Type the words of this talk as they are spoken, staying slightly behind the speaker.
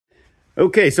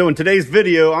Okay, so in today's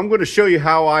video, I'm going to show you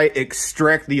how I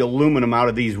extract the aluminum out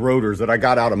of these rotors that I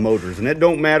got out of motors. And it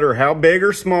don't matter how big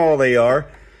or small they are.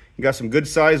 You got some good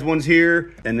sized ones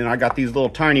here, and then I got these little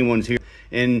tiny ones here.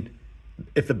 And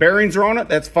if the bearings are on it,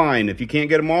 that's fine. If you can't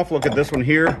get them off, look at this one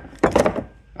here.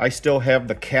 I still have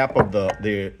the cap of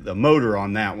the motor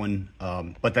on that one,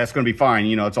 but that's going to be fine.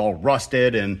 You know, it's all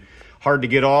rusted and hard to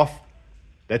get off.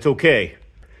 That's okay.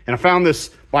 And I found this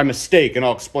by mistake, and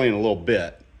I'll explain a little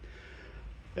bit.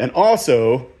 And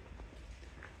also,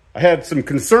 I had some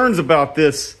concerns about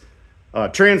this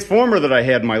transformer that I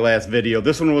had in my last video.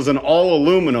 This one was an all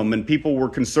aluminum, and people were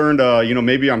concerned, you know,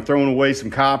 maybe I'm throwing away some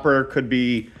copper. Could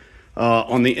be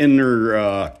on the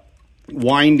inner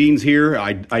windings here.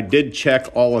 I did check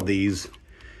all of these.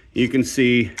 You can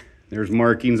see there's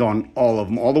markings on all of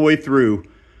them, all the way through.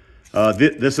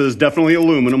 This is definitely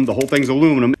aluminum. The whole thing's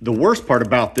aluminum. The worst part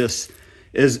about this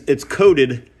is it's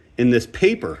coated in this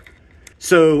paper.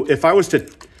 So if I was to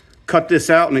cut this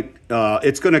out, and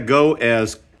it's going to go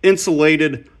as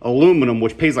insulated aluminum,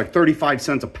 which pays like 35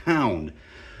 cents a pound.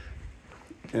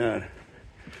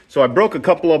 So I broke a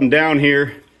couple of them down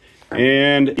here,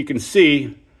 and you can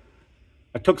see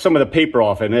I took some of the paper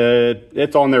off, and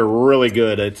it's on there really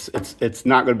good. It's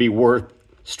not going to be worth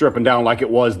stripping down like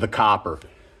it was the copper.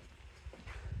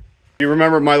 You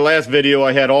remember my last video,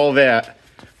 I had all that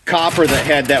copper that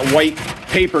had that white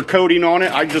paper coating on it.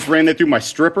 I just ran it through my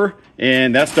stripper,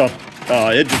 and that stuff,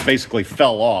 it just basically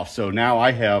fell off. So now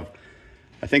I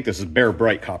think this is bare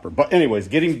bright copper. But anyways,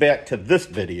 getting back to this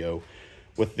video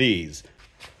with these,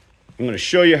 I'm going to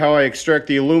show you how I extract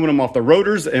the aluminum off the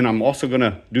rotors, and I'm also going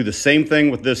to do the same thing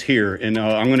with this here. And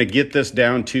I'm going to get this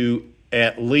down to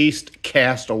at least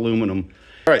cast aluminum.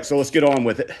 All right, so let's get on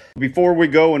with it. Before we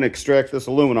go and extract this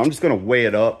aluminum, I'm just going to weigh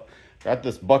it up. Got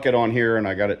this bucket on here, and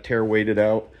I got it tear weighted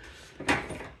out.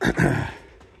 I'm going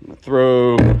to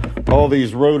throw all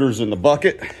these rotors in the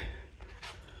bucket.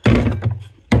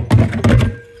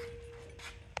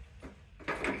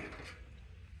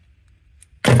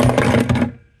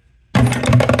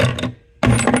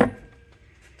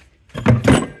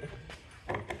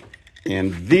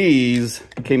 And these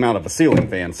came out of a ceiling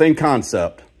fan. Same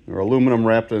concept. They're aluminum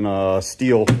wrapped in a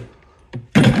steel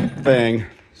thing.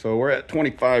 So we're at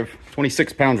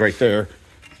 26 pounds right there.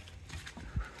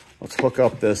 Let's hook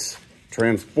up this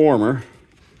transformer.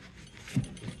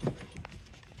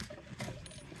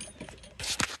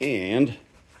 And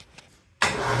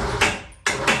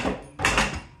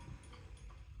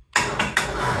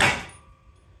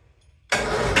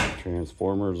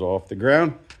transformer's off the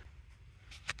ground.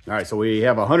 All right, so we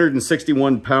have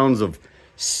 161 pounds of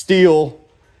steel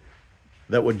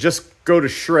that would just go to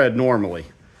shred normally.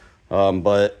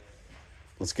 But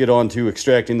let's get on to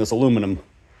extracting this aluminum.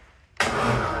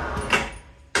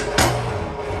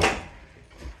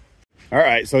 All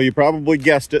right, so you probably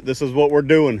guessed it. This is what we're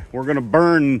doing. We're gonna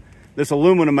burn this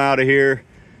aluminum out of here.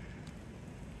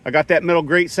 I got that metal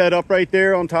grate set up right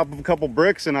there on top of a couple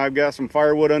bricks, and I've got some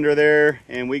firewood under there,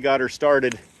 and we got her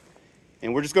started.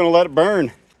 And we're just gonna let it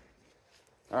burn.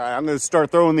 All right, I'm gonna start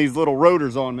throwing these little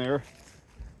rotors on there.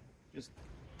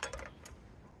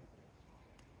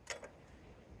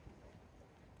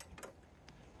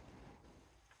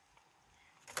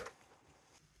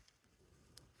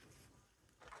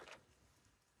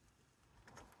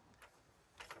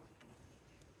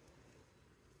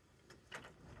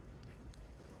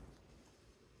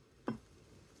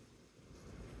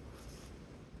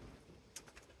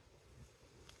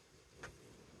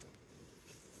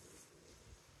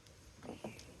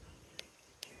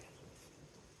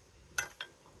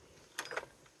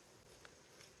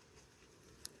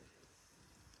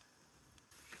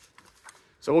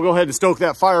 So we'll go ahead and stoke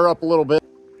that fire up a little bit.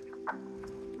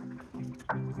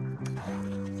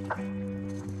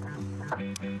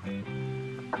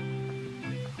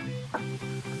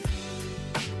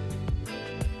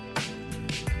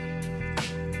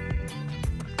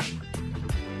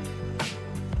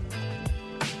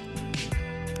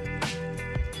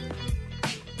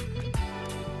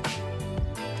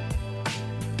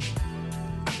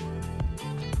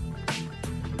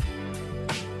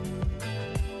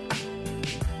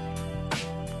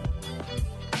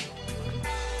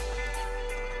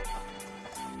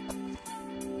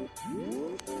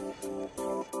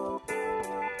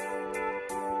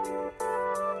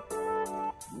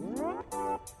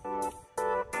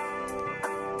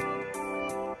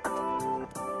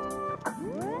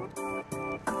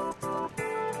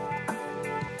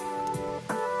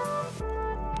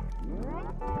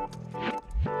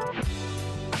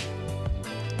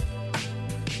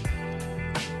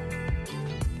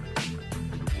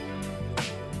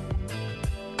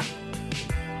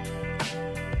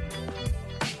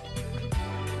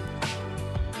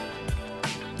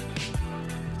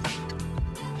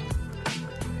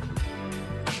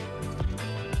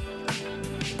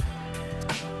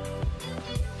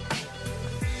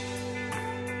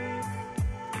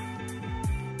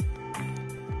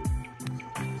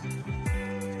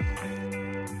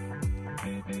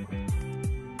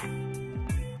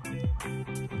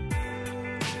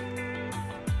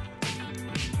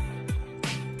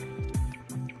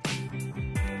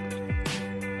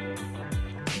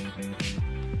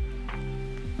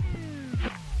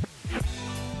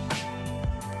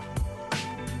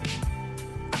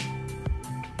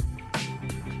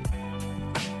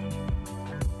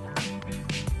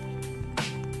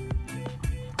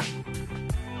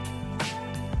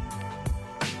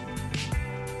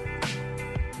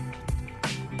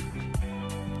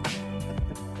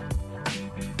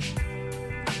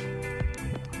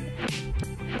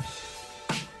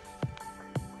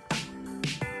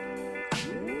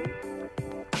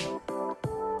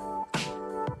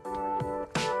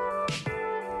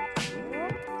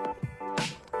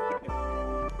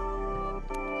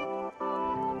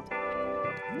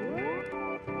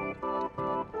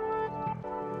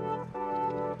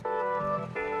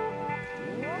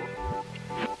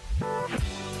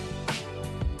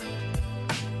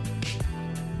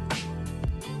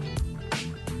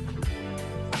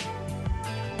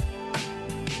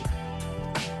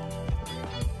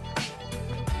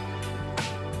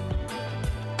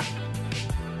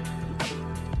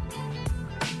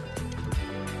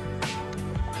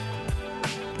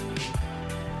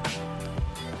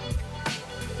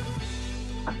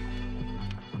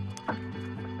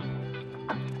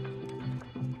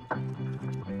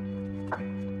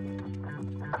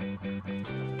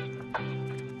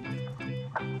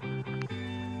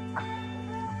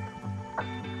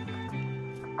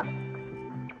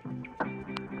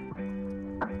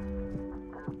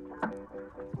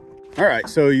 All right,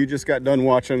 so you just got done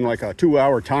watching like a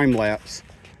 2-hour time lapse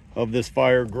of this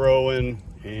fire growing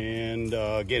and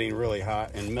getting really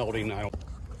hot and melting. I'm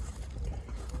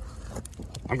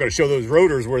going to show those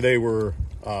rotors where they were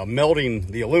melting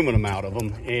the aluminum out of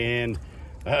them, and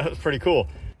that was pretty cool.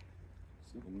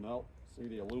 See the melt, see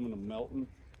the aluminum melting.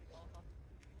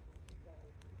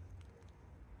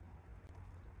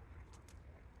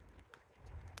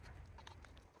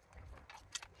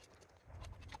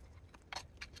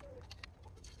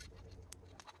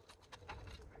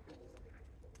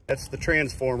 That's the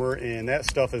transformer, and that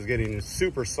stuff is getting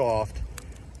super soft.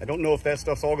 I don't know if that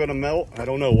stuff's all gonna melt. I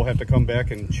don't know, we'll have to come back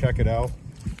and check it out.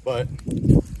 But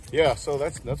yeah, so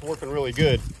that's working really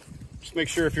good. Just make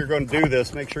sure if you're gonna do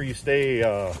this, make sure you stay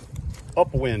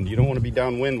upwind. You don't wanna be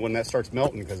downwind when that starts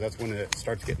melting, because that's when it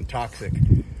starts getting toxic.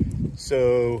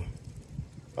 So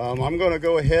I'm gonna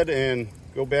go ahead and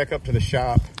go back up to the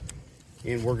shop,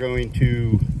 and we're going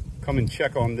to come and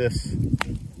check on this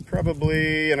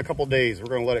probably in a couple days. We're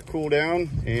going to let it cool down,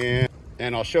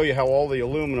 and I'll show you how all the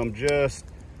aluminum just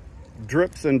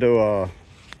drips into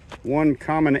one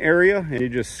common area, and you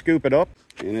just scoop it up,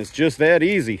 and it's just that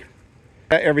easy.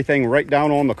 Everything right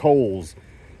down on the coals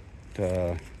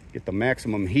to get the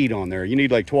maximum heat on there. You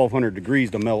need like 1200 degrees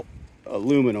to melt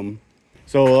aluminum.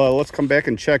 So let's come back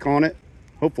and check on it,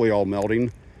 hopefully all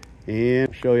melting,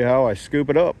 and show you how I scoop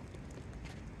it up.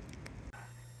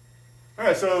 All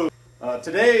right, so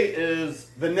today is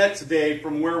the next day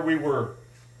from where we were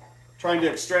trying to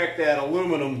extract that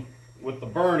aluminum with the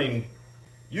burning.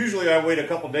 Usually I wait a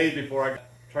couple days before I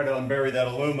try to unbury that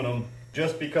aluminum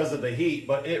just because of the heat,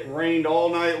 but it rained all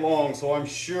night long, so I'm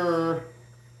sure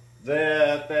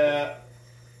that that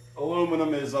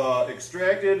aluminum is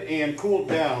extracted and cooled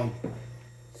down.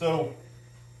 So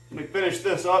let me finish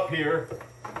this up here,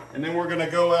 and then we're going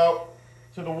to go out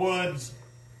to the woods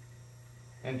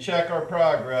and check our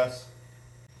progress.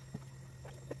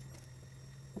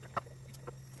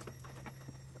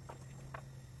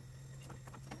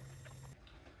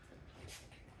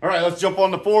 All right, let's jump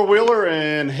on the four-wheeler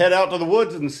and head out to the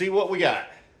woods and see what we got.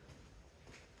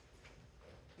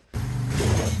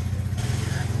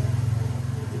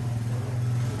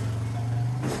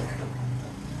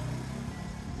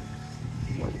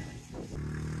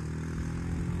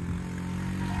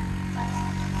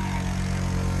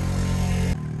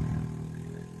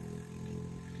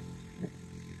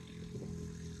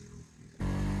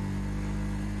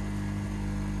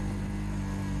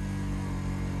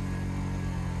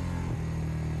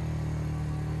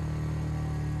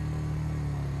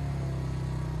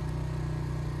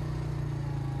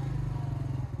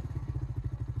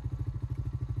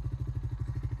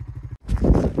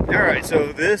 All right,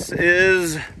 so this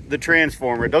is the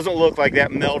transformer. It doesn't look like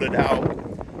that melted out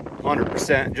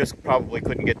 100%, just probably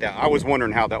couldn't get that. I was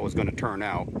wondering how that was going to turn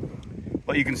out.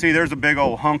 But you can see there's a big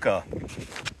old hunk of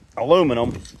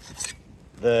aluminum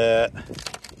that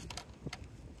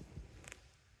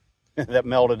that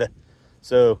melted.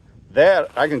 So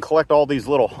that, I can collect all these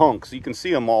little hunks. You can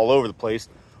see them all over the place.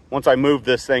 Once I move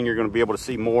this thing, you're going to be able to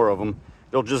see more of them.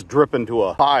 They'll just drip into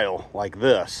a pile like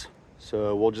this.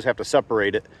 So we'll just have to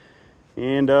separate it.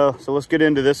 And so let's get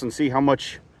into this and see how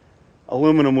much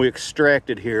aluminum we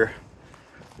extracted here.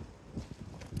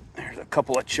 There's a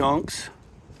couple of chunks.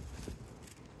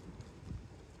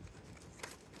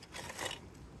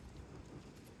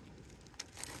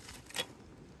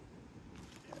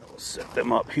 We'll set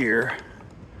them up here.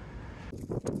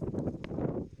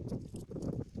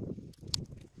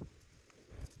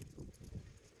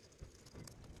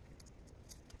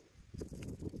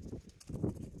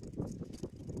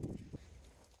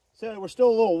 So we're still a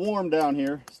little warm down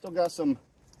here. Still got some,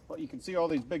 but you can see all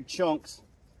these big chunks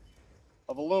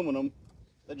of aluminum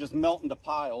that just melt into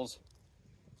piles.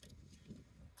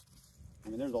 I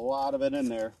mean, there's a lot of it in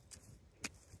there.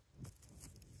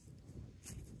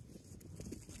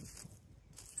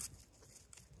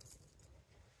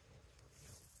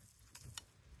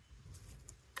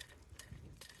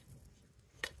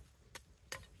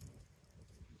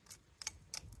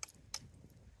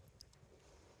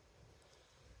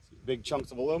 Big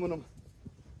chunks of aluminum.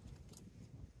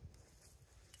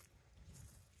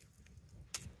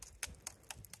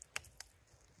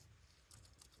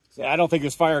 See, I don't think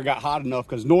this fire got hot enough,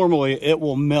 because normally it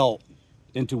will melt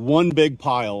into one big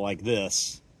pile like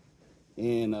this.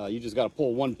 And you just got to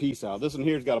pull one piece out. This one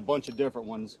here's got a bunch of different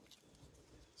ones.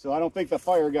 So I don't think the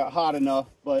fire got hot enough,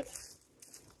 but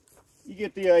you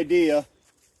get the idea.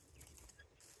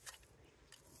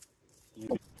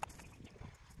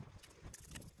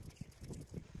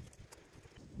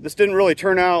 This didn't really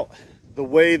turn out the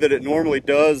way that it normally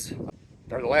does.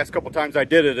 or the last couple times I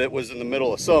did it, it was in the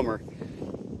middle of summer.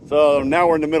 So now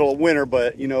we're in the middle of winter,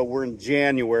 but you know, we're in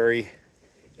January,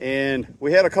 and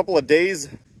we had a couple of days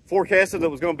forecasted that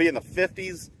was going to be in the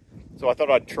 50s. So I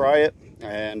thought I'd try it,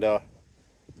 and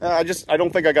I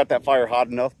don't think I got that fire hot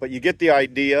enough, but you get the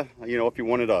idea. You know, if you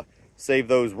wanted to save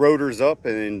those rotors up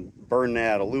and burn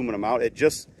that aluminum out, it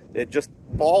just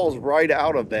falls right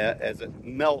out of that as it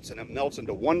melts, and it melts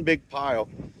into one big pile.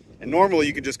 And normally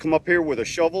you could just come up here with a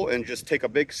shovel and just take a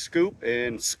big scoop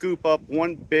and scoop up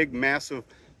one big massive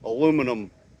aluminum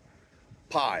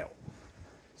pile.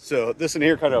 So this in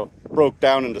here kind of broke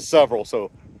down into several,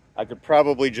 so I could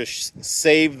probably just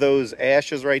save those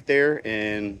ashes right there,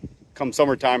 and come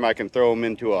summertime I can throw them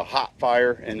into a hot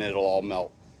fire and it'll all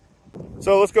melt.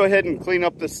 So let's go ahead and clean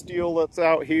up the steel that's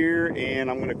out here,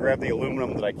 and I'm going to grab the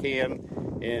aluminum that I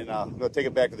can, and I'm going to take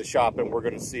it back to the shop, and we're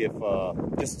going to see if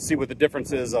just to see what the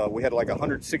difference is. We had like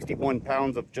 161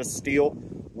 pounds of just steel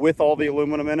with all the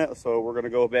aluminum in it, so we're going to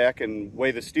go back and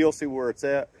weigh the steel, see where it's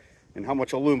at and how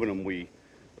much aluminum we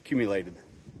accumulated.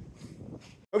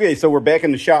 Okay, so we're back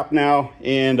in the shop now,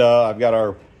 and I've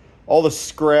got all the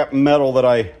scrap metal that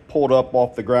I pulled up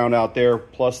off the ground out there,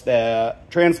 plus that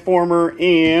transformer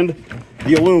and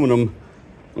the aluminum.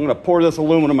 I'm gonna pour this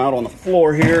aluminum out on the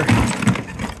floor here.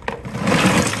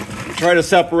 Try to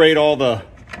separate all the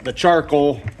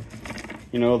charcoal,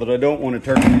 you know, that I don't want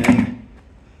to turn in.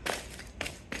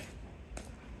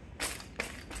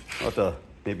 I'll have to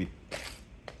maybe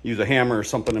use a hammer or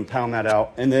something and pound that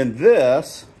out. And then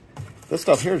this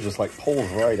stuff here just like pulls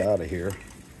right out of here.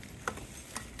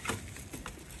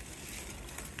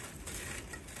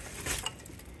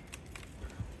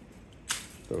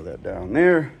 Throw that down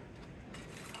there.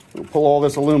 We'll pull all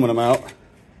this aluminum out.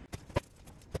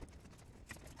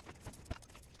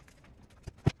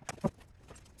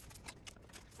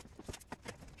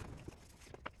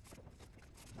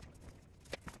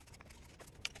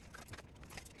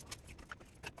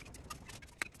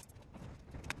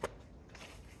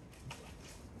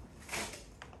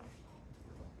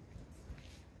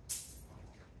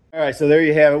 All right, so there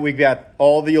you have it. We've got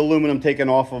all the aluminum taken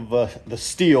off of the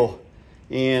steel,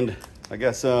 and I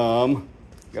guess got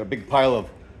a big pile of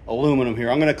aluminum here.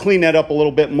 I'm going to clean that up a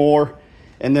little bit more,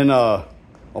 and then I'll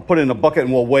put it in a bucket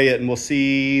and we'll weigh it, and we'll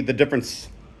see the difference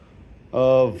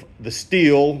of the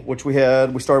steel, which we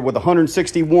started with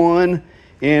 161,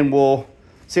 and we'll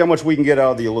see how much we can get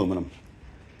out of the aluminum.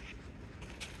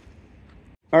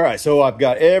 All right, so I've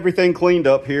got everything cleaned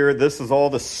up here. This is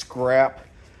all the scrap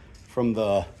from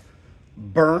the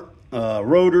burnt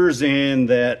rotors and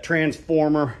that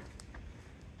transformer.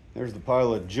 There's the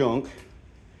pile of junk.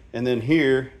 And then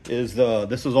here is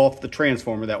this is off the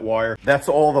transformer, that wire. That's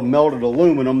all the melted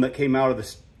aluminum that came out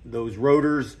of those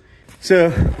rotors.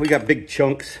 So we got big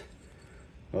chunks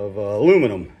of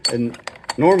aluminum, and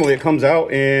normally it comes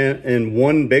out in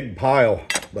one big pile.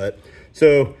 But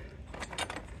so,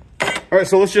 all right,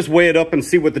 so let's just weigh it up and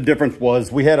see what the difference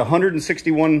was. We had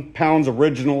 161 pounds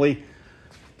originally.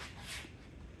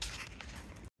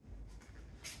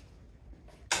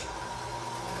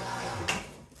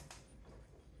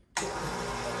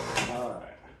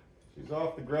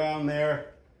 Off the ground there,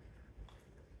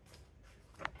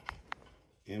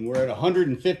 and we're at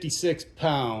 156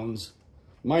 pounds,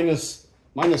 minus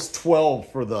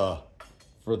 12 for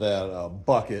that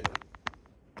bucket,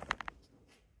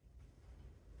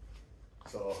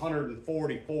 so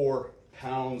 144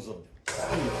 pounds of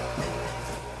steel.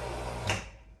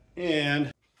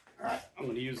 And all right, I'm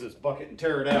going to use this bucket and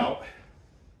tear it out.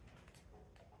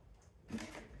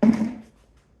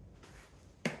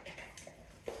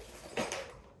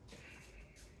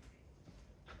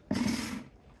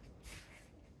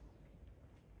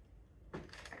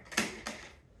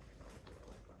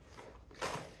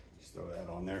 Throw that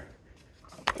on there,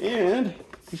 and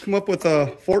we come up with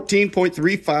a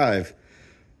 14.35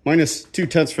 minus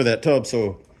 2/10 for that tub,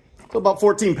 so about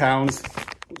 14 pounds.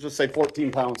 We'll just say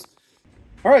 14 pounds.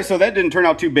 All right, so that didn't turn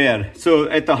out too bad. So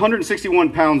at the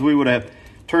 161 pounds, we would have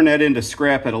turned that into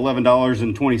scrap at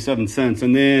 $11.27,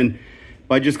 and then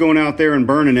by just going out there and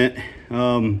burning it,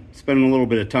 spending a little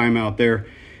bit of time out there,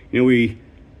 you know, we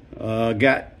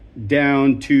got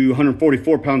down to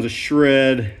 144 pounds of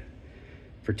shred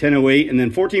for 10.08, and then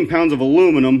 14 pounds of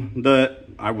aluminum that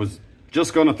I was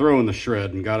just going to throw in the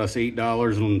shred, and got us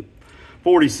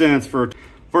 $8.40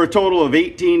 for a total of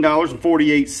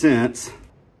 $18.48.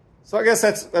 So I guess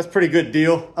that's pretty good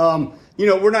deal. You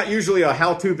know, we're not usually a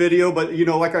how-to video, but you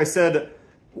know, like I said,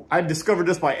 I discovered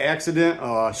this by accident.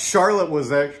 Charlotte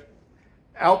was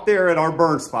out there at our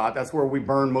burn spot. That's where we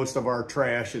burn most of our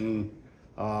trash, and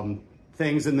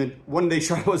things. And then one day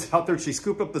Charlotte was out there, she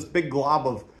scooped up this big glob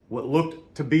of what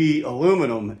looked to be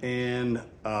aluminum. And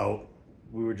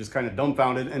we were just kind of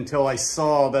dumbfounded until I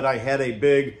saw that I had a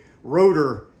big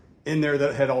rotor in there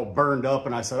that had all burned up.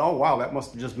 And I said, oh, wow, that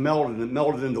must have just melted. And it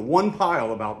melted into one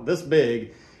pile about this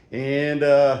big. And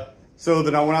so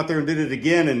then I went out there and did it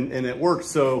again, and it worked.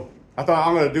 So I thought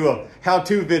I'm gonna do a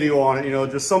how-to video on it, you know,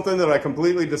 just something that I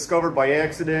completely discovered by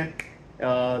accident.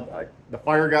 The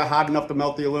fire got hot enough to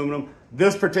melt the aluminum.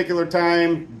 This particular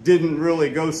time didn't really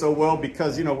go so well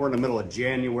because, you know, we're in the middle of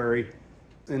January.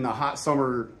 In the hot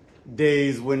summer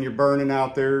days when you're burning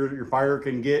out there, your fire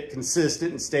can get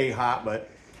consistent and stay hot. But,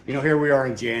 you know, here we are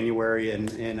in January, and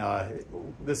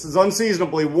this is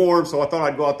unseasonably warm, so I thought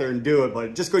I'd go out there and do it, but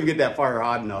it just couldn't get that fire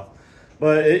hot enough.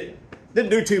 But it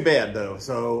didn't do too bad, though.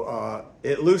 So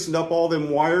it loosened up all them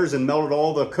wires and melted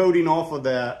all the coating off of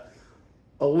that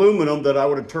aluminum that I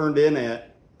would have turned in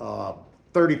at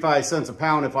 35 cents a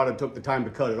pound if I'd have took the time to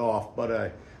cut it off,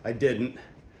 but I didn't.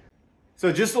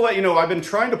 So just to let you know, I've been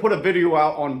trying to put a video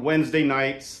out on Wednesday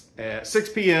nights at 6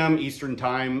 p.m. Eastern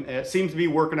time. It seems to be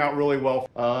working out really well.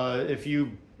 If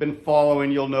you've been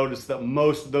following, you'll notice that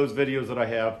most of those videos that I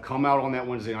have come out on that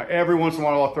Wednesday night. Every once in a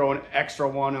while I'll throw an extra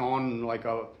one on like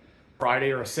a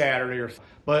Friday or a Saturday,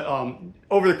 but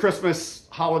over the Christmas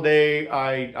holiday,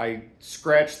 I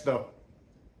scratched the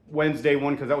Wednesday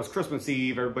one because that was Christmas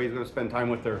Eve. Everybody's going to spend time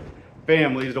with their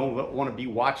families. Don't want to be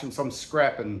watching some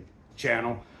scrapping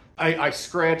channel. I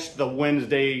scratched the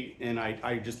Wednesday and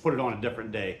I just put it on a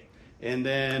different day. And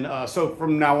then, so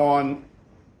from now on,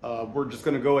 we're just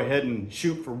going to go ahead and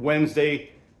shoot for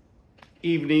Wednesday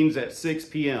evenings at 6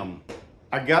 p.m.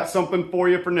 I got something for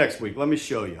you for next week. Let me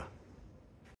show you.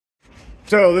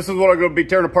 So this is what I'm going to be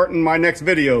tearing apart in my next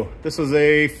video. This is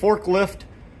a forklift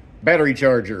battery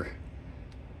charger.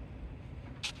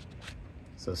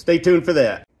 So stay tuned for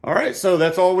that. All right, so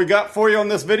that's all we got for you on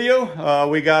this video.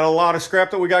 We got a lot of scrap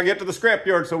that we got to get to the scrap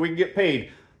yard so we can get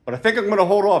paid. But I think I'm going to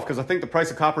hold off because I think the price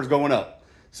of copper is going up.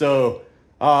 So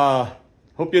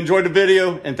hope you enjoyed the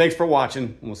video, and thanks for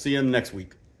watching. We'll see you in the next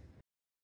week.